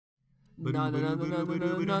No, no, no, no, no, no,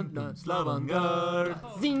 no, no, no.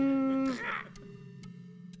 Slavangarde. Zing.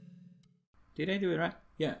 Did I do it right?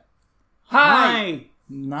 Yeah. Hi.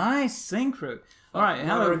 Nice synchro. Alright,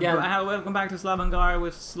 hello again. Welcome back to Slavangarde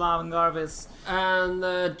with Slavangarde.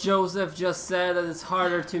 And Joseph just said that it's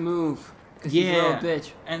harder to move. Cause he's a little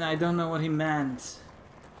bitch. And I don't know what he meant.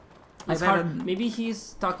 It's hard. Maybe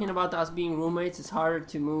he's talking about us being roommates. It's harder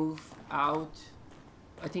to move out.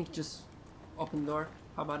 I think just open the door.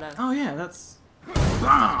 How about that? Oh yeah, that's...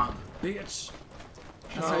 Ah, bitch!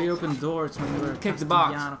 That's how you open doors when you were Kick the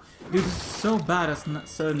box. Dude, this is so bad as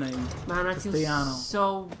surname. Man, I feel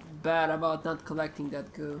so bad about not collecting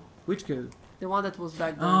that goo. Which goo? The one that was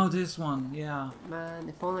back then. Oh, this one, yeah. Man,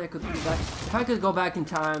 if only I could go back. If I could go back in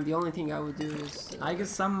time, the only thing I would do is... I guess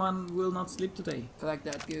someone will not sleep today. Collect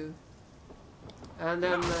that goo. And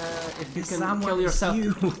then if you can someone kill yourself...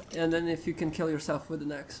 You. And then if you can kill yourself with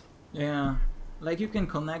an axe. Yeah. Like you can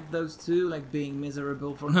connect those two, like being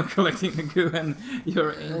miserable for not collecting the goo and your...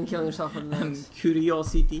 And killing yourself with an axe.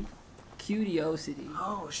 Curiosity. Curiosity.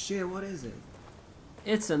 Oh shit, what is it?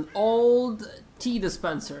 It's an old tea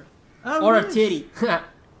dispenser. Oh, or yes. a titty.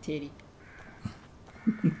 Titty.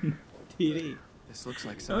 Titty. This looks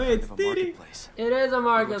like some kind of a marketplace. It is a It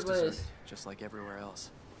marketplace. looks deserted, just like everywhere else.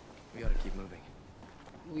 We gotta keep moving.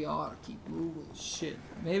 We ought to keep moving. Shit.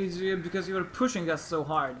 Maybe it's because you were pushing us so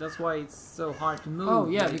hard. That's why it's so hard to move. Oh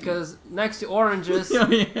yeah, like, because next to oranges, Oh,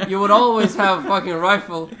 yeah. you would always have a fucking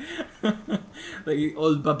rifle. Like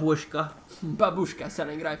old babushka. Babushka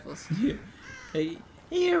selling rifles. Yeah. Hey,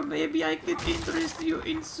 here, maybe I could interest you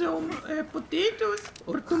in some potatoes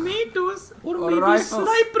or tomatoes or maybe rifles.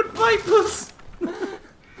 sniper rifles.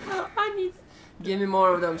 I need... Give me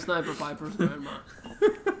more of them sniper pipers, grandma.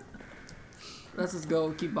 Let's just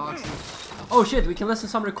go, keep boxing. Oh shit, we can listen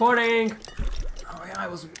to some recording! Oh yeah, I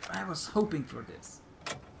was hoping for this.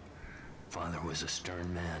 Father was a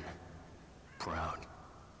stern man, proud,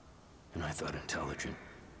 and I thought intelligent,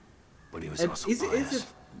 but he was also Is biased,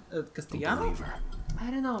 it a Castellano? believer. I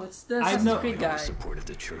don't know, it's the I know. Assassin's Creed He guy. always supported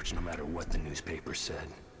the church no matter what the newspaper said.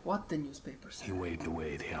 What the newspapers say. He waved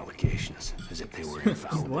away the allegations as if they were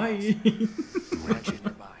infallible. Why? The wretched,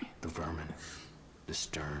 the vermin, the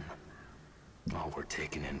stern, all were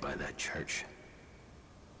taken in by that church.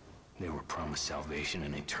 They were promised salvation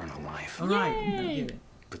and eternal life. Alright, I get it.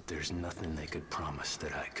 But there's nothing they could promise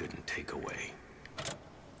that I couldn't take away.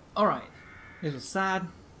 Alright. It was sad.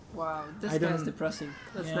 Wow, this I guy's don't- depressing.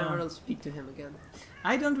 Let's yeah. never speak to him again.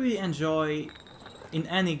 I don't really enjoy in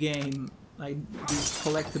any game like these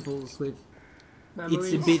collectibles with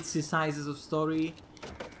Memories? itsy bitsy sizes of story.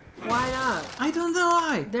 Why not? I don't know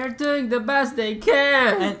why. They're doing the best they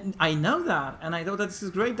can! And I know that, and I know that this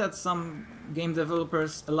is great that some game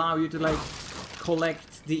developers allow you to like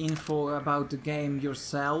collect the info about the game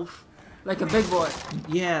yourself. Like a big boy.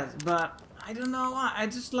 Yes, but I don't know why. I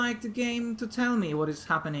just like the game to tell me what is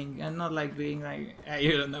happening and not like being like, hey,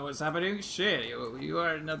 you don't know what's happening? Shit, you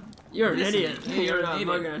are not... You're an listening. idiot. Yeah, You're an not idiot.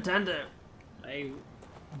 fucking attentive. Like,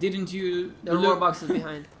 didn't you There are more boxes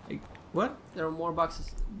behind. Like, what? There are more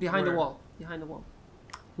boxes behind the Where? wall. Behind the wall.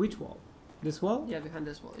 Which wall? This wall? Yeah, behind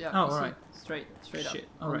this wall. Yeah. Oh, you see? alright. Straight Shit, up.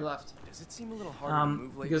 On alright. the left. Does it seem a little harder to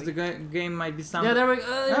move lately? Because the game might be sound. Yeah, there we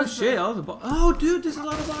go. Oh shit! All the oh, dude, there's a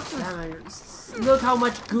lot of boxes. Damn, look how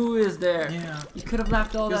much goo is there. Yeah. You could have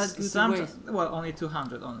left all that goo to waste. Well, only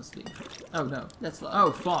 200, honestly. Oh no. That's a lot.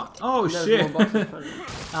 Oh fuck. Oh There's shit. more boxes in front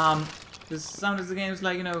of you. The sound of the game is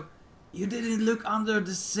like, you know, you didn't look under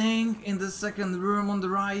the sink in the second room on the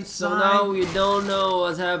right So side. now we don't know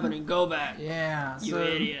what's happening. Go back. Yeah. You so,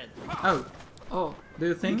 idiot. Oh, Oh. do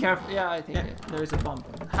you Be think? careful. Yeah, I think. Yeah, Yeah. there is a bump.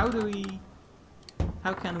 How do we?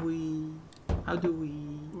 How can we? How do we?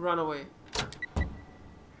 Run away.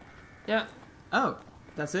 Yeah. Oh,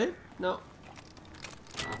 that's it. No.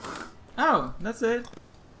 Oh, that's it.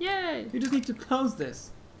 Yay. You just need to close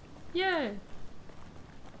this. Yay.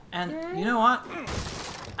 And Yeah. you know what?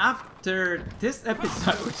 After this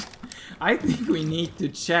episode, I think we need to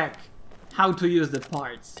check how to use the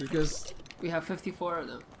parts because We have 54 of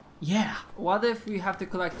them. yeah, What if we have to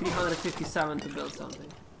collect 357 to build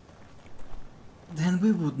something? then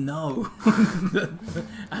we would know.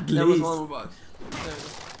 At There was least, one more box. There we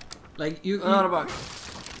go. like you, Another box.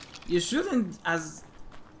 you shouldn't. As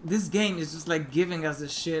this game is just like giving us a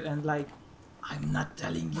shit and like, I'm not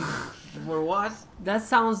telling you for what. That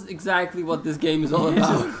sounds exactly what this game is all Yeah,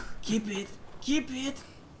 about. just keep it.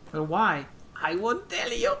 But why? I won't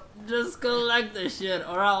tell you. Just collect the shit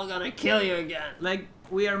or I'm gonna kill you again. Like,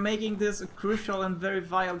 we are making this a crucial and very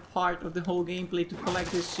vital part of the whole gameplay to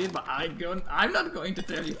collect this shit, but I'm not going to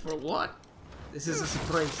tell you for what. This is a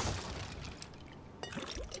surprise.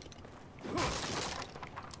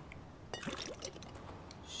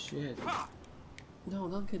 shit. No,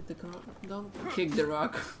 don't kick the car. Don't kick the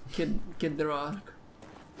rock. Kick the rock.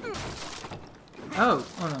 Oh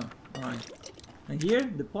no. Alright. And here,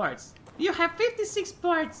 the parts. You have 56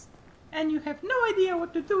 parts! And you have no idea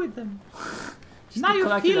what to do with them. Now you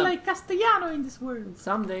feel like Castellano in this world.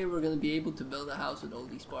 Someday we're gonna be able to build a house with all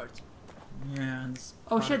these parts. Yeah.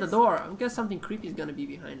 Oh shit, the door. I guess something creepy is gonna be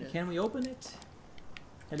behind it. Can we open it?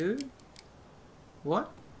 Hello?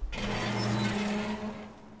 What?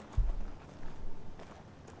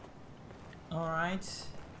 Alright.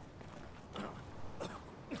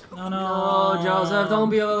 No, No, Joseph, don't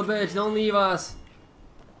be a little bitch. Don't leave us.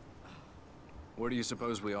 Where do you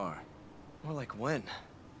suppose we are? More like when?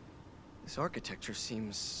 This architecture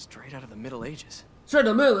seems straight out of the Middle Ages. Straight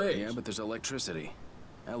to middle age. Yeah, but there's electricity.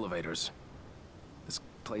 Elevators. This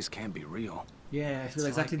place can't be real. Yeah, I feel It's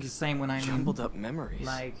exactly like the same when I'm jumbled up memories.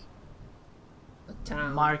 like A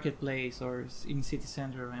town. marketplace or in city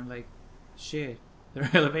center. I'm like, shit, there are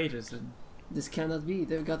elevators and This cannot be.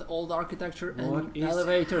 They've got old architecture and what is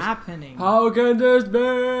elevators. happening? How can this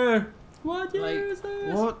be? What Like, is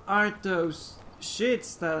this? what are those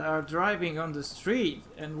shits that are driving on the street?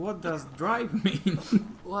 And what does drive mean?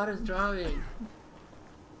 What is driving?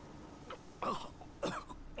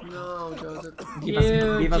 No, Joseph. Give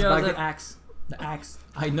us back Joseph. the axe. The axe.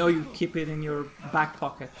 I know you keep it in your back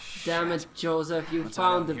pocket. Damn it, Joseph. You What's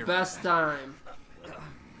found out the here? best time.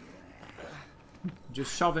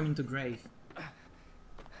 Just shove him into grave.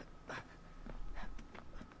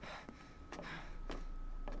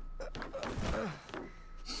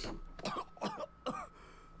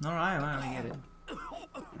 Alright, well, I get it.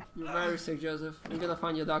 You're very sick, Joseph. I'm gonna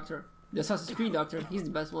find you a doctor. The Assassin's Creed doctor. He's the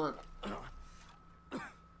best one.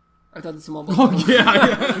 I thought it's a mobile. Oh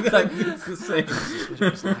yeah, it's like it's the same. What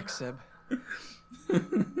it was like, Seb.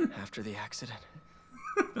 After the accident.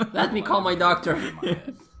 Let me call my doctor.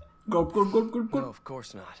 Go. No, of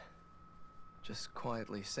course not. Just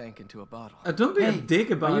quietly sank into a bottle. Don't be a Hey,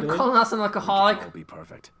 dick about Are it. you calling us an alcoholic? It'll be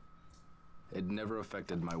perfect. It never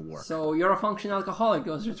affected my work. So you're a functional alcoholic, is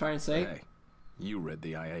what you're trying to say? Hey, you read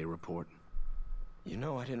the IA report. You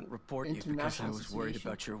know I didn't report you because I International was worried Association.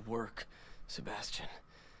 about your work, Sebastian.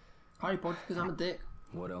 I report because I'm a dick.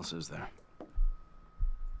 What else is there?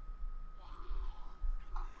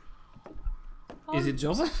 Is it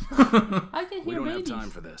Joseph? I can We hear don't babies. have time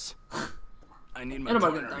for this. I need my Ain't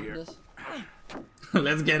nobody got partner time here. for this.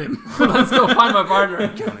 Let's get him. Let's go find my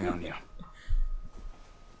partner. Counting on you.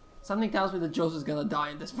 Something tells me that Joseph's gonna die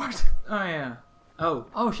in this part. Oh yeah. Oh.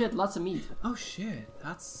 Oh shit, lots of meat. Oh shit.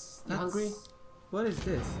 That's You hungry? What is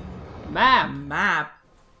this? Map! Map.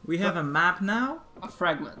 We have a map now? A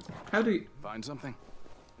fragment. How do you... Find something?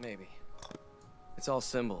 Maybe. It's all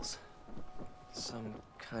symbols. Some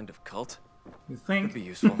kind of cult. You Could think? be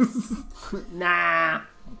useful. Nah.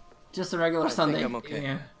 Just a regular I Sunday. think I'm okay.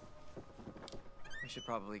 Yeah. We should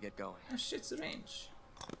probably get going. Oh shit's range.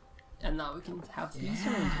 And now we can have these Yeah.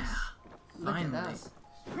 syringes. Look Finally. at us.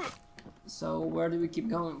 So where do we keep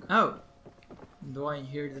going? Oh. Do I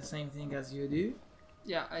hear the same thing as you do?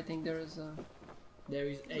 Yeah, I think there is a There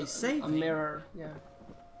is a safe. a mirror. Yeah.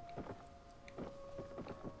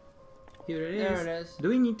 Here it is. There it is. Do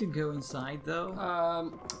we need to go inside though?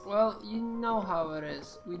 Well, you know how it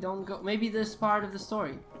is. We don't go. Maybe this part of the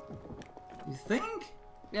story. You think?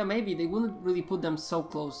 Yeah, maybe they wouldn't really put them so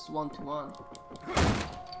close one to one.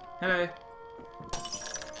 Hello.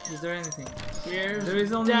 Is there anything? Here's There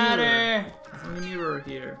is only Daddy. mirror. There's only mirror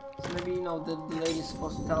here. So maybe you know the lady's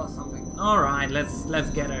supposed to tell us something. All right, let's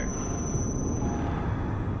get her.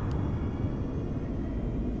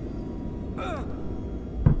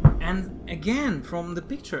 And again from the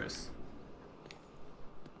pictures.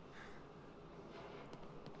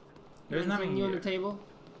 There's Anything nothing new on here. the table?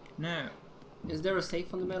 No, Is there a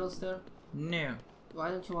safe on the metal stair? no, Why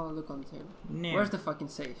don't you want to look on the table? no. Where's the fucking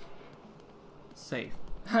safe? safe?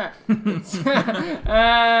 It's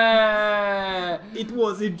It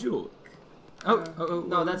was a joke. Oh,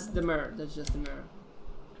 no, that's the mirror. That's just the mirror.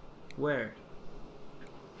 where?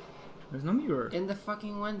 There's no mirror. In the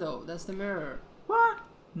fucking window. That's the mirror. What?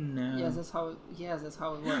 No. Yes, that's how. Yes, that's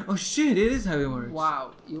how it works. Oh shit! It is how it works.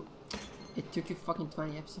 Wow, you. It took you fucking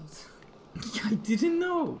 20 episodes. I didn't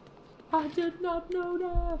know. I did not know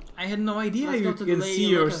that. I had no idea Let's go you to the can lady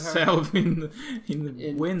see and look at her. yourself in the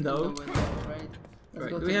In window. the window, right? Let's Right.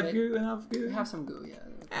 go Do to we the have la- goo? Enough goo? We have some goo, yeah.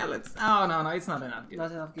 Yeah, let's. Oh no, it's not enough goo.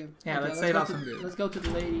 Not enough goo. Yeah, let's go save up to- some goo. Let's go to the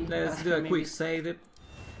lady. Let's ask do her a maybe- quick save it.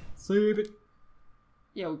 Save it.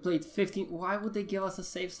 Yeah, we played 15. Why would they give us a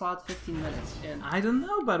save slot 15 minutes in? I don't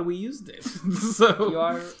know, but we used it. So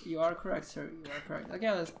You are correct, sir. You are correct.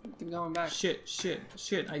 Okay, let's keep going back. shit.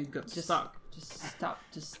 I got stuck. Just stop.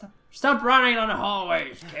 Stop running on the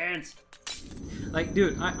hallways, kids. Like,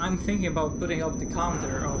 dude, I'm thinking about putting up the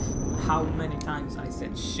counter of how many times I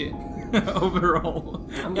said shit overall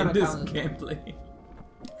in this gameplay.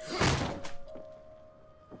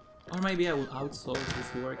 Or maybe I will outsource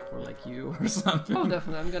this work for like you or something. Oh,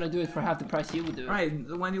 definitely. I'm gonna do it for half the price you would do it. Right,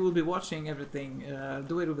 when you will be watching everything,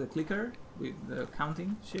 do it with the clicker, with the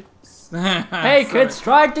counting shit. Hey kids,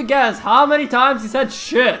 try to guess how many times he said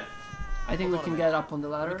shit. I think we can get up on the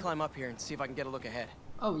ladder. Let me climb up here and see if I can get a look ahead.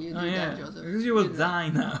 Oh, you do that, Joseph. Because you will die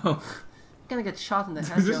now. You're gonna get shot in the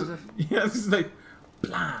head, Joseph. Yeah, it's like,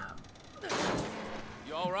 blam.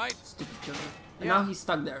 You alright? Stupid Joseph. And now he's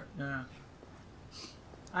stuck there. Yeah.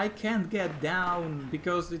 I can't get down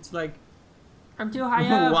because it's like I'm too high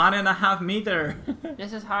up. 1.5 meters.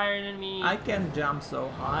 This is higher than me. I can't jump so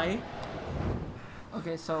high.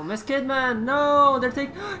 Okay, so Miss Kidman, no, they're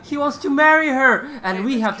taking. He wants to marry her, and Hey,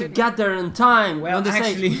 we Miss have to Kidman. get there in time. Well, When they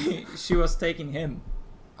say- actually, she was taking him.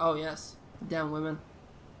 Oh yes, damn women.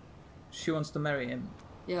 She wants to marry him.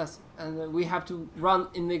 Yes, and we have to run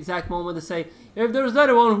in the exact moment to say, if there's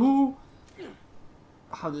anyone who,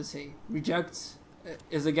 how do they say, rejects,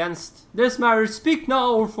 is against this marriage, speak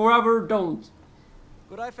now or forever don't.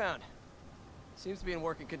 What I found. Seems to be in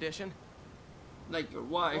working condition. Like your Go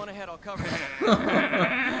wife. on ahead, I'll cover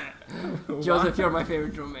it. Joseph, you're my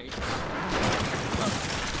favorite roommate.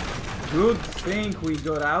 Good thing we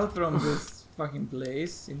got out from this fucking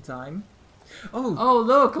place in time. Oh, Oh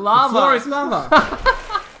look, the lava! floor is lava.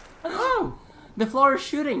 Oh, The floor is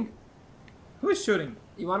shooting. who is shooting?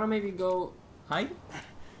 You wanna maybe go... Hide?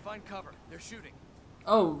 Find cover. They're shooting.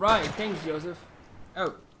 Oh right, thanks Joseph.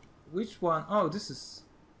 Oh, which one? Oh, this is.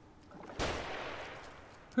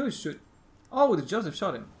 Who is shoot? Oh, the Joseph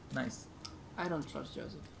shot him. Nice. I don't trust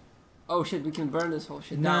Joseph. Oh shit, we can burn this whole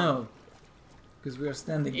shit down. No, because we are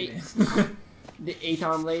standing in it. The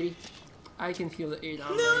 8-arm lady. I can feel the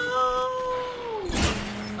 8-arm lady.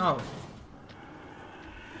 Oh.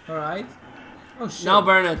 All right. Oh shit. Now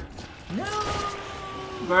burn it. No.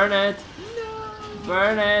 Burn it. No.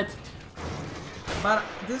 Burn it. But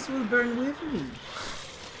this will burn with me.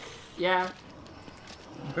 Yeah.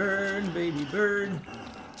 Burn, baby, burn.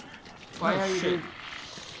 Why Oh, are you shit. doing...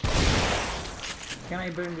 Can I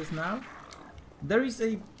burn this now? There is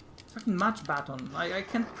a fucking match button. I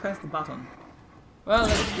can't press the button. Well,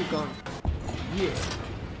 let's keep going. Yeah.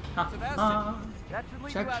 Ha, ha. That should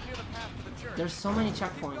lead Check. you out near the path to the church. There's so many Keep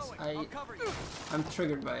checkpoints. going. I'll cover you. I'm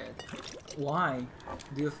triggered by it. Why?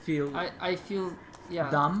 Do you feel I feel... Yeah.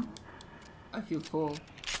 dumb? I feel full.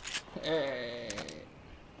 Eh,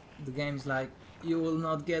 The game's like, you will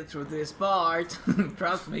not get through this part.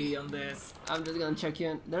 Trust me on this. I'm just gonna check you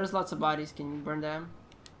in. There's lots of bodies. Can you burn them?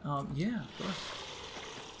 Yeah, of course.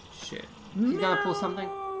 Shit. He's gonna pull something.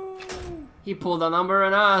 He pulled a number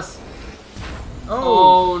on us.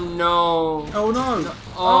 Oh. Oh no. Oh no.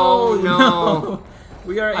 Oh, no.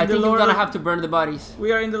 We are in I the think I'm Lord. gonna have to burn the bodies.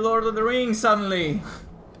 We are in the Lord of the Rings suddenly.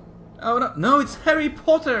 Oh no! No, it's Harry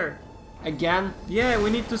Potter. Again. Yeah, we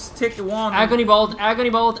need to stick one. Agony bolt, agony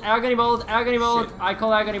bolt, agony bolt, agony bolt. Shit. I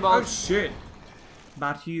call agony Oh bolt. shit!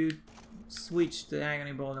 But you switched the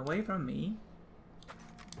agony ball away from me.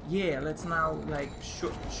 Yeah, let's now like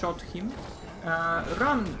shot him.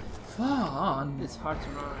 Run! Fun! It's hard to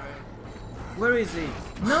run, right? Where is he?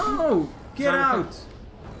 No! Get Right in out!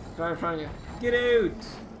 Right in front of you. Get out!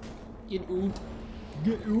 Get out.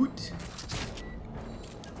 Get out!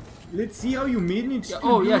 Let's see how you manage to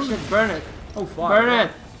Oh do yeah, shit, burn it. Oh fuck! Burn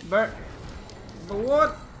it. Burn. But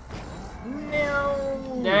what?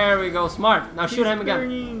 No! There we go, smart. Now shoot He's him again.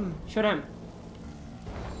 burning. Shoot him.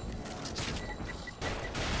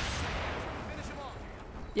 Finish him off.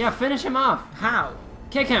 Yeah, finish him off. How?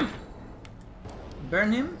 Kick him.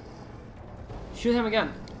 Burn him? Shoot him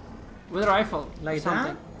again. With a rifle. or Like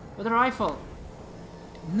something. With a rifle.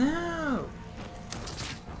 No!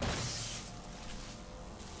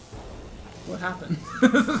 What happened?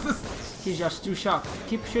 He's just too shocked.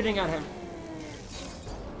 Keep shooting at him.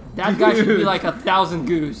 That guy should be Dude. like 1,000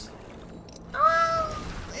 goose.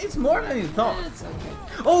 It's more than you thought. It's okay.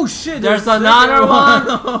 Oh shit! There's second another one.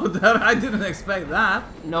 Oh, that I didn't expect that.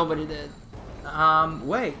 Nobody did.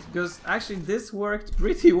 Wait, because actually this worked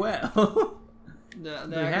pretty well. The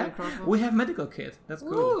we, agony have, crossbow. we have medical kit. That's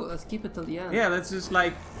cool. Ooh, let's keep it till the end. Yeah, let's just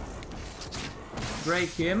like break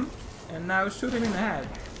him and now shoot him in the head.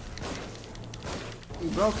 We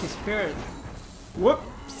broke his spirit.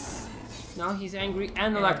 Whoops! Now he's angry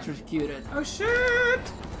and electrocuted. Oh shit!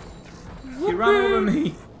 He ran over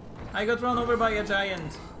me. I got run over by a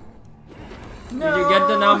giant. No, Did you get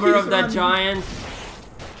the number he's of that running. giant?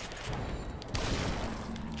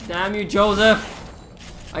 Damn you, Joseph!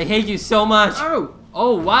 I hate you so much. Oh!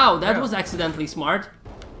 Oh wow, that Yeah. was accidentally smart.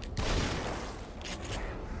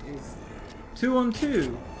 It's 2 on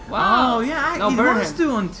 2. Wow. Oh yeah, Now it burn was him.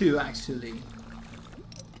 2 on 2 actually.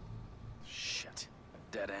 Shit.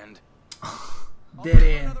 Dead end. Dead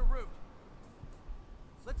end.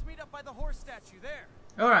 Let's meet up by the horse statue there.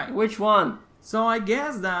 Alright, Which one? so I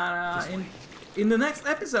guess that in the next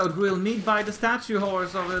episode we'll meet by the statue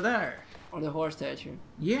horse over there. Or the horse statue?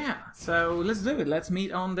 Yeah, so let's do it. Let's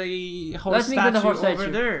meet on the horse Let's meet statue at the horse over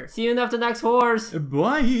statue. there. See you in the next horse.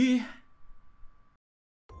 Bye!